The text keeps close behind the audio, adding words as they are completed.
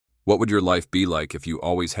What would your life be like if you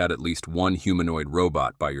always had at least one humanoid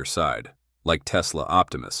robot by your side, like Tesla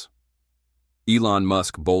Optimus? Elon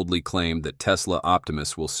Musk boldly claimed that Tesla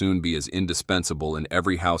Optimus will soon be as indispensable in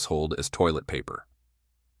every household as toilet paper.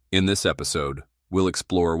 In this episode, we'll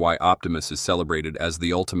explore why Optimus is celebrated as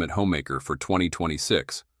the ultimate homemaker for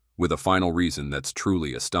 2026, with a final reason that's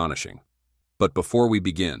truly astonishing. But before we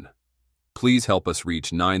begin, please help us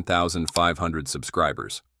reach 9,500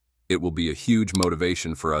 subscribers. It will be a huge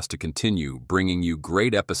motivation for us to continue bringing you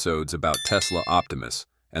great episodes about Tesla Optimus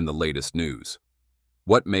and the latest news.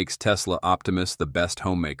 What makes Tesla Optimus the best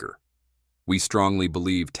homemaker? We strongly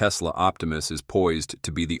believe Tesla Optimus is poised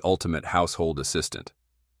to be the ultimate household assistant.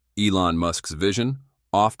 Elon Musk's vision,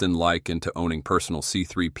 often likened to owning personal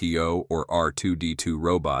C-3PO or R2-D2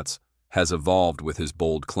 robots, has evolved with his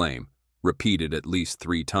bold claim, repeated at least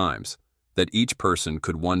 3 times, that each person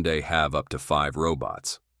could one day have up to 5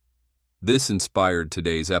 robots. This inspired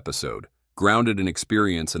today's episode, grounded in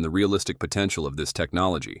experience and the realistic potential of this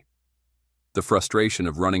technology. The frustration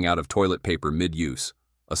of running out of toilet paper mid-use,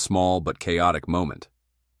 a small but chaotic moment.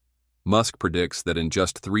 Musk predicts that in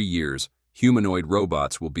just 3 years, humanoid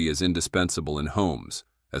robots will be as indispensable in homes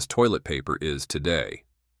as toilet paper is today.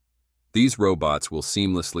 These robots will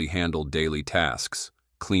seamlessly handle daily tasks,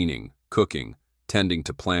 cleaning, cooking, tending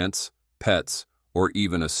to plants, pets, or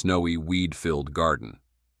even a snowy, weed-filled garden.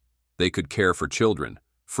 They could care for children,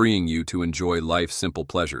 freeing you to enjoy life's simple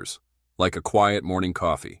pleasures. Like a quiet morning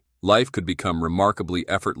coffee, life could become remarkably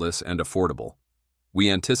effortless and affordable. We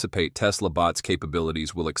anticipate Tesla Bot's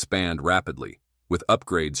capabilities will expand rapidly, with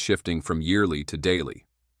upgrades shifting from yearly to daily.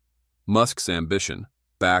 Musk's ambition,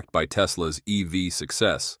 backed by Tesla's EV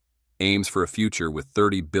success, aims for a future with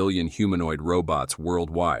 30 billion humanoid robots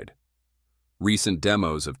worldwide. Recent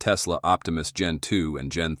demos of Tesla Optimus Gen 2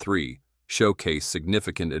 and Gen 3 showcase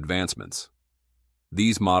significant advancements.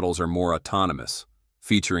 These models are more autonomous,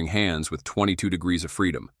 featuring hands with 22 degrees of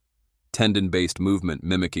freedom, tendon-based movement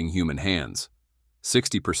mimicking human hands,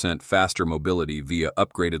 60% faster mobility via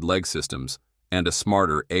upgraded leg systems, and a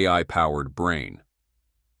smarter AI-powered brain.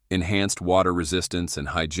 Enhanced water resistance and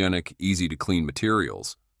hygienic, easy-to-clean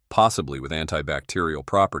materials, possibly with antibacterial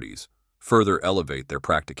properties, further elevate their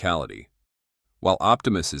practicality. While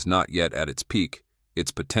Optimus is not yet at its peak, its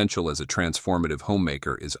potential as a transformative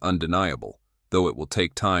homemaker is undeniable, though it will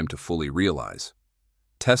take time to fully realize.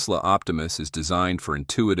 Tesla Optimus is designed for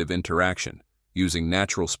intuitive interaction, using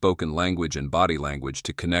natural spoken language and body language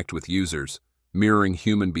to connect with users, mirroring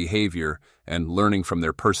human behavior and learning from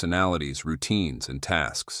their personalities, routines, and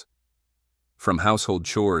tasks. From household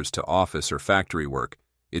chores to office or factory work,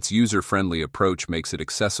 its user-friendly approach makes it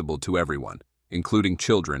accessible to everyone, including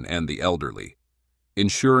children and the elderly,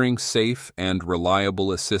 ensuring safe and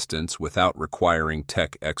reliable assistance without requiring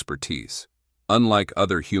tech expertise. Unlike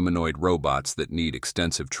other humanoid robots that need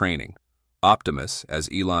extensive training, Optimus, as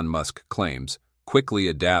Elon Musk claims, quickly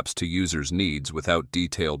adapts to users' needs without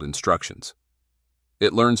detailed instructions.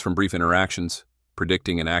 It learns from brief interactions,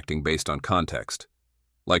 predicting and acting based on context,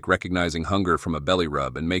 like recognizing hunger from a belly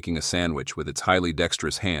rub and making a sandwich with its highly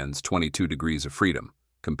dexterous hands 22 degrees of freedom,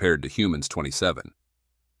 compared to humans 27.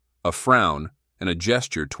 A frown and a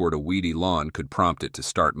gesture toward a weedy lawn could prompt it to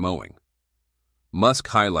start mowing. Musk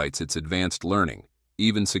highlights its advanced learning,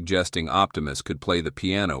 even suggesting Optimus could play the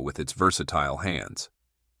piano with its versatile hands.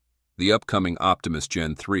 The upcoming Optimus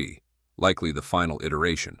Gen 3, likely the final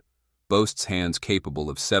iteration, boasts hands capable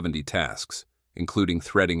of 70 tasks, including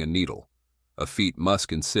threading a needle, a feat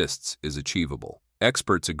Musk insists is achievable.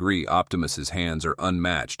 Experts agree Optimus's hands are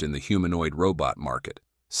unmatched in the humanoid robot market,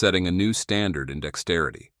 setting a new standard in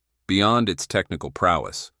dexterity. Beyond its technical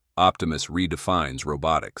prowess, Optimus redefines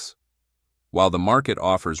robotics. While the market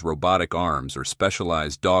offers robotic arms or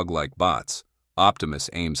specialized dog-like bots, Optimus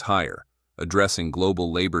aims higher, addressing global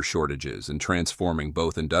labor shortages and transforming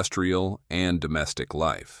both industrial and domestic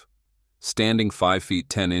life. Standing 5 feet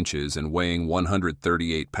 10 inches and weighing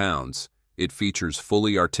 138 pounds, it features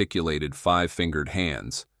fully articulated 5-fingered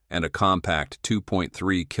hands and a compact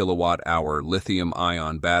 2.3 kilowatt-hour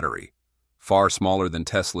lithium-ion battery. Far smaller than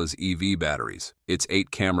Tesla's EV batteries, its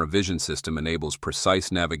 8-camera vision system enables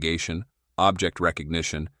precise navigation, object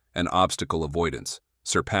recognition, and obstacle avoidance,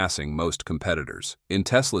 surpassing most competitors. In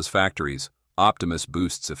Tesla's factories, Optimus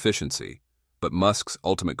boosts efficiency, but Musk's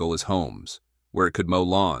ultimate goal is homes, where it could mow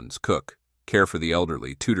lawns, cook, care for the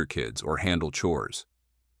elderly, tutor kids, or handle chores.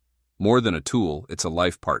 More than a tool, it's a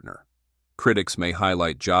life partner. Critics may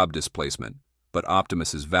highlight job displacement, but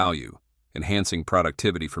Optimus's value, enhancing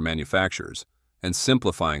productivity for manufacturers, and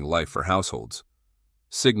simplifying life for households,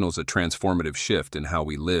 signals a transformative shift in how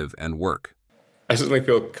we live and work. I certainly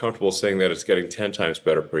feel comfortable saying that it's getting 10 times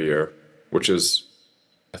better per year, which is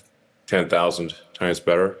 10,000 times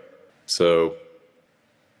better. So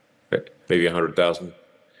maybe 100,000.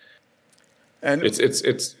 And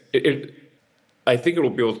It, I think it will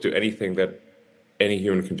be able to do anything that any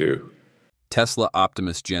human can do. Tesla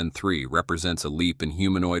Optimus Gen 3 represents a leap in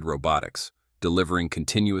humanoid robotics, delivering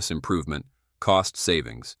continuous improvement, cost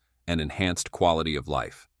savings, and enhanced quality of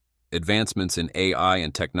life. Advancements in AI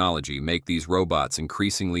and technology make these robots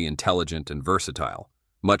increasingly intelligent and versatile,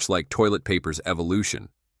 much like toilet paper's evolution.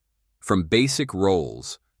 From basic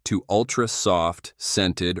rolls to ultra-soft,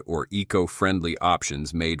 scented, or eco-friendly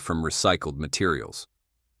options made from recycled materials.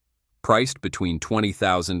 Priced between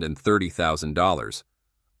 $20,000 and $30,000,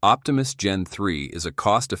 Optimus Gen 3 is a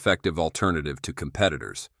cost-effective alternative to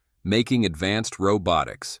competitors, making advanced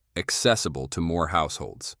robotics accessible to more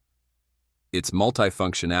households. Its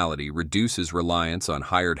multifunctionality reduces reliance on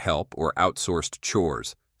hired help or outsourced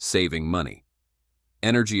chores, saving money.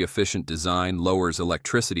 Energy-efficient design lowers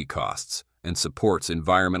electricity costs and supports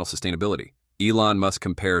environmental sustainability. Elon Musk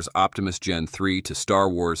compares Optimus Gen 3 to Star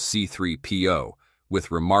Wars C-3PO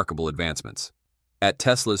with remarkable advancements. At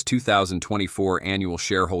Tesla's 2024 annual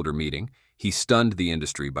shareholder meeting, he stunned the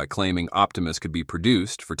industry by claiming Optimus could be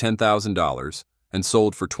produced for $10,000 and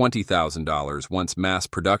sold for $20,000 once mass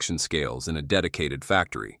production scales in a dedicated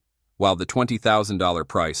factory. While the $20,000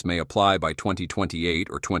 price may apply by 2028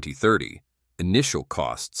 or 2030, initial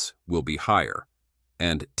costs will be higher,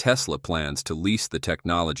 and Tesla plans to lease the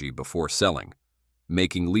technology before selling,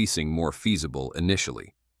 making leasing more feasible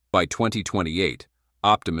initially. By 2028,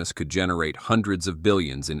 Optimus could generate hundreds of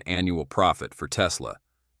billions in annual profit for Tesla,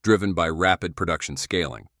 driven by rapid production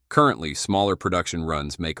scaling. Currently, smaller production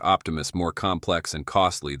runs make Optimus more complex and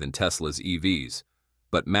costly than Tesla's EVs,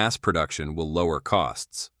 but mass production will lower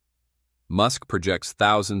costs. Musk projects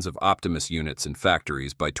thousands of Optimus units in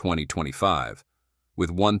factories by 2025,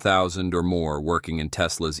 with 1,000 or more working in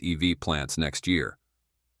Tesla's EV plants next year,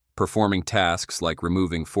 performing tasks like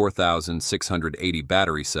removing 4,680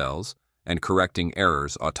 battery cells and correcting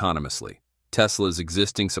errors autonomously. Tesla's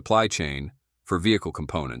existing supply chain for vehicle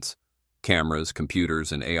components, cameras,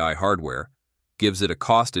 computers, and AI hardware gives it a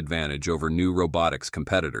cost advantage over new robotics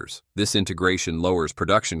competitors. This integration lowers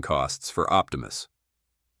production costs for Optimus.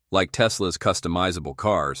 Like Tesla's customizable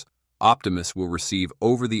cars, Optimus will receive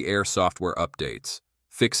over-the-air software updates,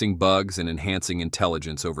 fixing bugs and enhancing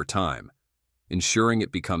intelligence over time, ensuring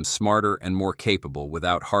it becomes smarter and more capable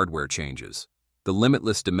without hardware changes. The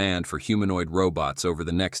limitless demand for humanoid robots over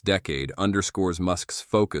the next decade underscores Musk's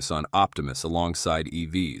focus on Optimus alongside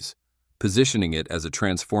EVs, positioning it as a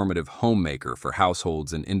transformative homemaker for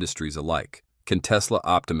households and industries alike. Can Tesla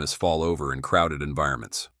Optimus fall over in crowded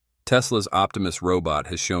environments? Tesla's Optimus robot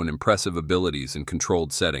has shown impressive abilities in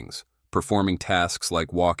controlled settings, performing tasks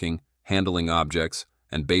like walking, handling objects,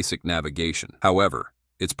 and basic navigation. However,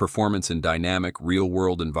 its performance in dynamic,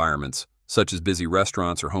 real-world environments, such as busy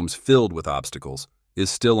restaurants or homes filled with obstacles,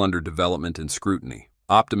 is still under development and scrutiny.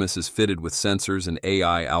 Optimus is fitted with sensors and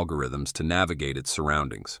AI algorithms to navigate its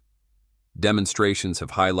surroundings. Demonstrations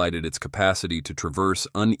have highlighted its capacity to traverse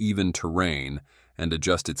uneven terrain and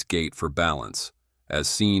adjust its gait for balance, as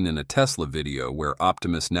seen in a Tesla video where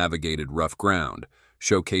Optimus navigated rough ground,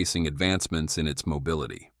 showcasing advancements in its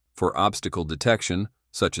mobility. For obstacle detection,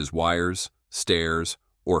 such as wires, stairs,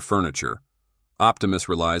 or furniture, Optimus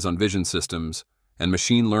relies on vision systems and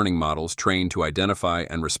machine learning models trained to identify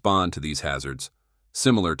and respond to these hazards,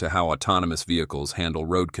 similar to how autonomous vehicles handle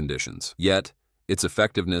road conditions. Yet, its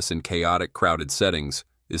effectiveness in chaotic, crowded settings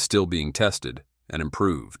is still being tested and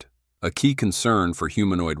improved. A key concern for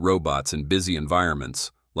humanoid robots in busy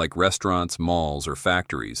environments, like restaurants, malls, or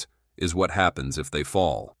factories, is what happens if they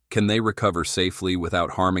fall. Can they recover safely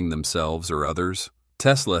without harming themselves or others?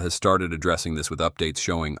 Tesla has started addressing this with updates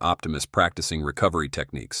showing Optimus practicing recovery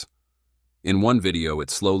techniques. In one video, it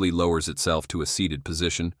slowly lowers itself to a seated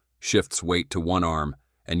position, shifts weight to one arm,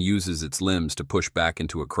 and uses its limbs to push back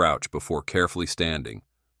into a crouch before carefully standing,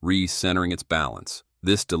 re-centering its balance.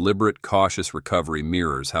 This deliberate, cautious recovery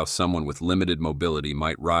mirrors how someone with limited mobility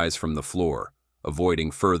might rise from the floor,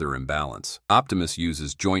 avoiding further imbalance. Optimus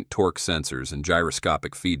uses joint torque sensors and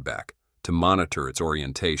gyroscopic feedback to monitor its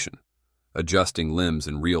orientation, adjusting limbs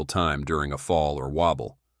in real time during a fall or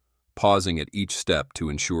wobble, pausing at each step to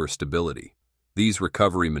ensure stability. These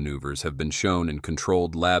recovery maneuvers have been shown in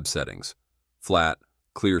controlled lab settings, flat,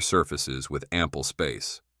 clear surfaces with ample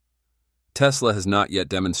space. Tesla has not yet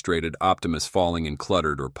demonstrated Optimus falling in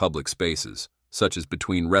cluttered or public spaces, such as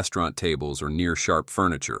between restaurant tables or near sharp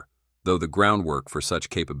furniture, though the groundwork for such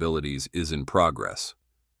capabilities is in progress.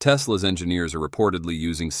 Tesla's engineers are reportedly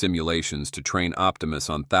using simulations to train Optimus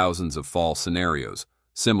on thousands of fall scenarios,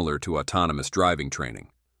 similar to autonomous driving training.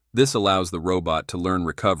 This allows the robot to learn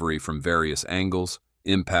recovery from various angles,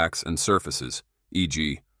 impacts, and surfaces,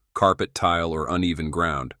 e.g., carpet, tile, or uneven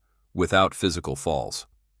ground, without physical falls.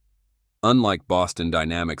 Unlike Boston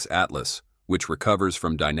Dynamics' Atlas, which recovers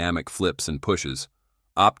from dynamic flips and pushes,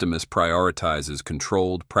 Optimus prioritizes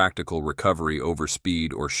controlled, practical recovery over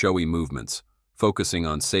speed or showy movements, focusing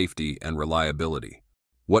on safety and reliability.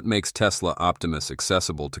 What makes Tesla Optimus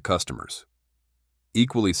accessible to customers?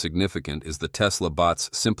 Equally significant is the Tesla Bot's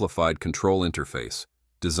simplified control interface,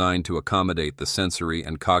 designed to accommodate the sensory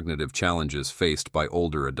and cognitive challenges faced by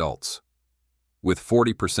older adults. With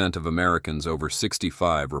 40% of Americans over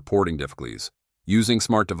 65 reporting difficulties using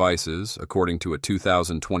smart devices, according to a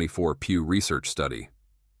 2024 Pew Research study,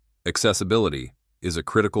 accessibility is a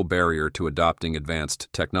critical barrier to adopting advanced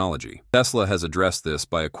technology. Tesla has addressed this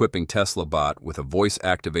by equipping Tesla Bot with a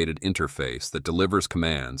voice-activated interface that delivers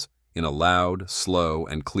commands in a loud, slow,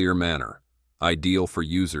 and clear manner, ideal for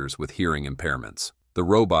users with hearing impairments. The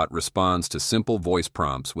robot responds to simple voice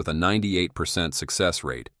prompts with a 98% success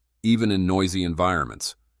rate, even in noisy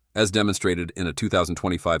environments, as demonstrated in a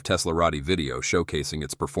 2025 Tesla Roddy video showcasing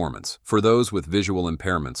its performance. For those with visual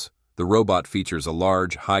impairments, the robot features a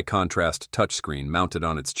large, high-contrast touchscreen mounted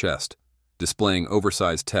on its chest, displaying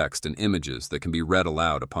oversized text and images that can be read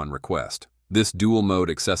aloud upon request. This dual-mode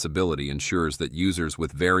accessibility ensures that users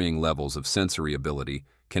with varying levels of sensory ability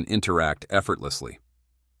can interact effortlessly.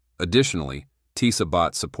 Additionally, Tesla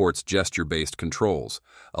Bot supports gesture-based controls,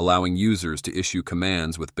 allowing users to issue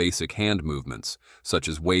commands with basic hand movements, such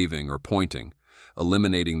as waving or pointing,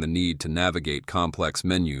 eliminating the need to navigate complex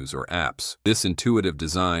menus or apps. This intuitive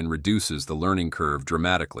design reduces the learning curve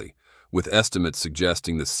dramatically, with estimates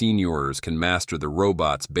suggesting that seniors can master the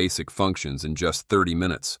robot's basic functions in just 30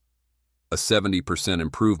 minutes. A 70%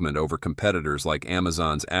 improvement over competitors like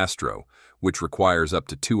Amazon's Astro, which requires up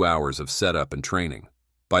to 2 hours of setup and training.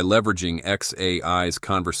 By leveraging xAI's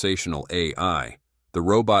conversational AI, the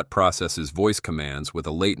robot processes voice commands with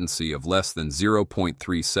a latency of less than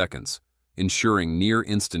 0.3 seconds, ensuring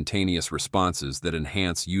near-instantaneous responses that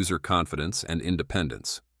enhance user confidence and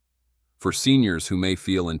independence. For seniors who may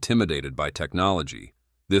feel intimidated by technology,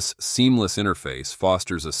 this seamless interface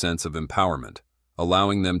fosters a sense of empowerment,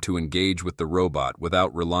 allowing them to engage with the robot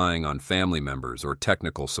without relying on family members or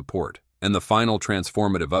technical support. And the final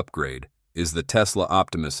transformative upgrade is the Tesla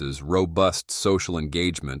Optimus's robust social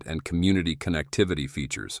engagement and community connectivity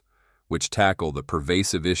features, which tackle the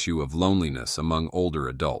pervasive issue of loneliness among older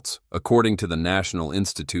adults. According to the National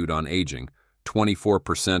Institute on Aging,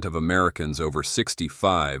 24% of Americans over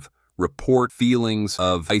 65 report feelings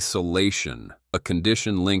of isolation, a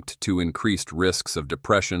condition linked to increased risks of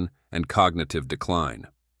depression and cognitive decline.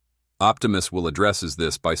 Optimus will address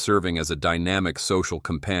this by serving as a dynamic social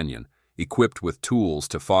companion, equipped with tools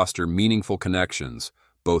to foster meaningful connections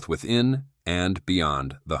both within and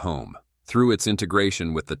beyond the home. Through its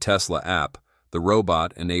integration with the Tesla app, the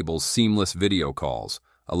robot enables seamless video calls,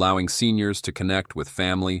 allowing seniors to connect with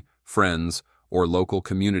family, friends, or local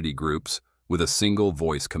community groups with a single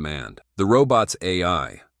voice command. The robot's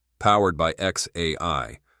AI, powered by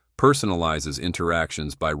xAI, personalizes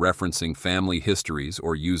interactions by referencing family histories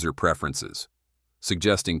or user preferences,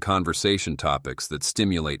 suggesting conversation topics that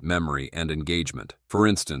stimulate memory and engagement. For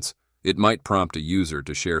instance, it might prompt a user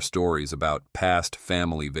to share stories about past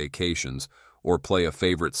family vacations or play a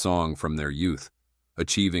favorite song from their youth,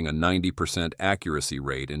 achieving a 90% accuracy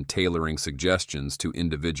rate in tailoring suggestions to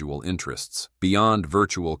individual interests. Beyond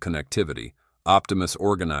virtual connectivity, Optimus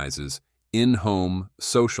organizes in-home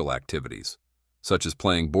social activities, such as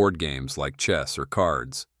playing board games like chess or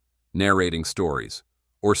cards, narrating stories,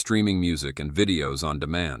 or streaming music and videos on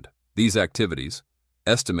demand. These activities,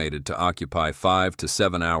 estimated to occupy 5 to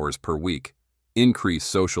 7 hours per week, increase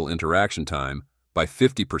social interaction time by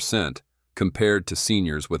 50% compared to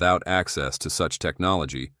seniors without access to such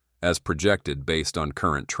technology, as projected based on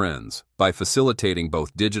current trends. By facilitating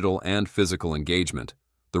both digital and physical engagement,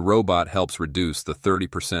 the robot helps reduce the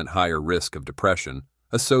 30% higher risk of depression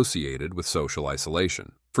associated with social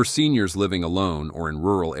isolation. For seniors living alone or in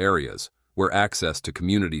rural areas, where access to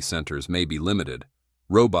community centers may be limited,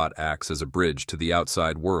 robot acts as a bridge to the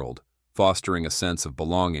outside world, fostering a sense of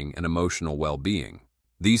belonging and emotional well-being.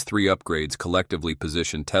 These three upgrades collectively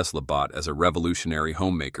position Tesla Bot as a revolutionary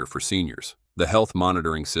homemaker for seniors. The health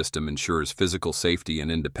monitoring system ensures physical safety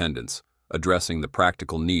and independence, addressing the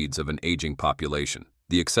practical needs of an aging population.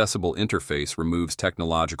 The accessible interface removes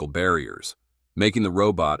technological barriers, making the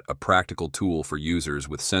robot a practical tool for users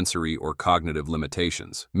with sensory or cognitive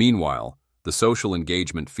limitations. Meanwhile, The social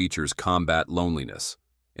engagement features combat loneliness,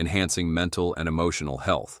 enhancing mental and emotional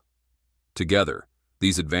health. Together,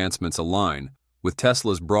 these advancements align with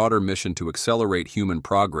Tesla's broader mission to accelerate human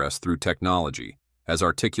progress through technology, as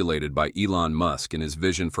articulated by Elon Musk in his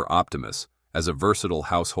vision for Optimus as a versatile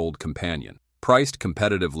household companion. Priced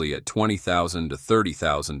competitively at $20,000 to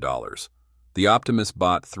 $30,000, the Optimus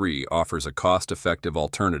Bot 3 offers a cost-effective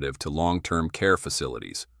alternative to long-term care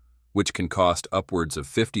facilities, which can cost upwards of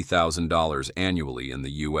 $50,000 annually in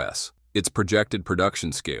the U.S. Its projected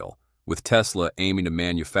production scale, with Tesla aiming to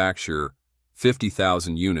manufacture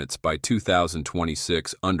 50,000 units by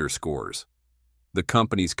 2026, underscores the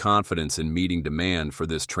company's confidence in meeting demand for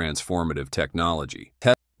this transformative technology.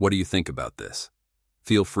 What do you think about this?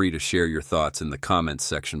 Feel free to share your thoughts in the comments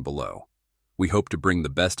section below. We hope to bring the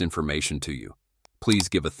best information to you. Please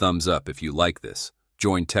give a thumbs up if you like this.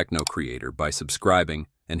 Join Techno Creator by subscribing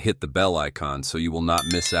and hit the bell icon so you will not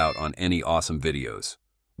miss out on any awesome videos.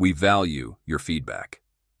 We value your feedback.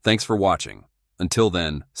 Thanks for watching. Until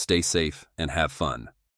then, stay safe and have fun.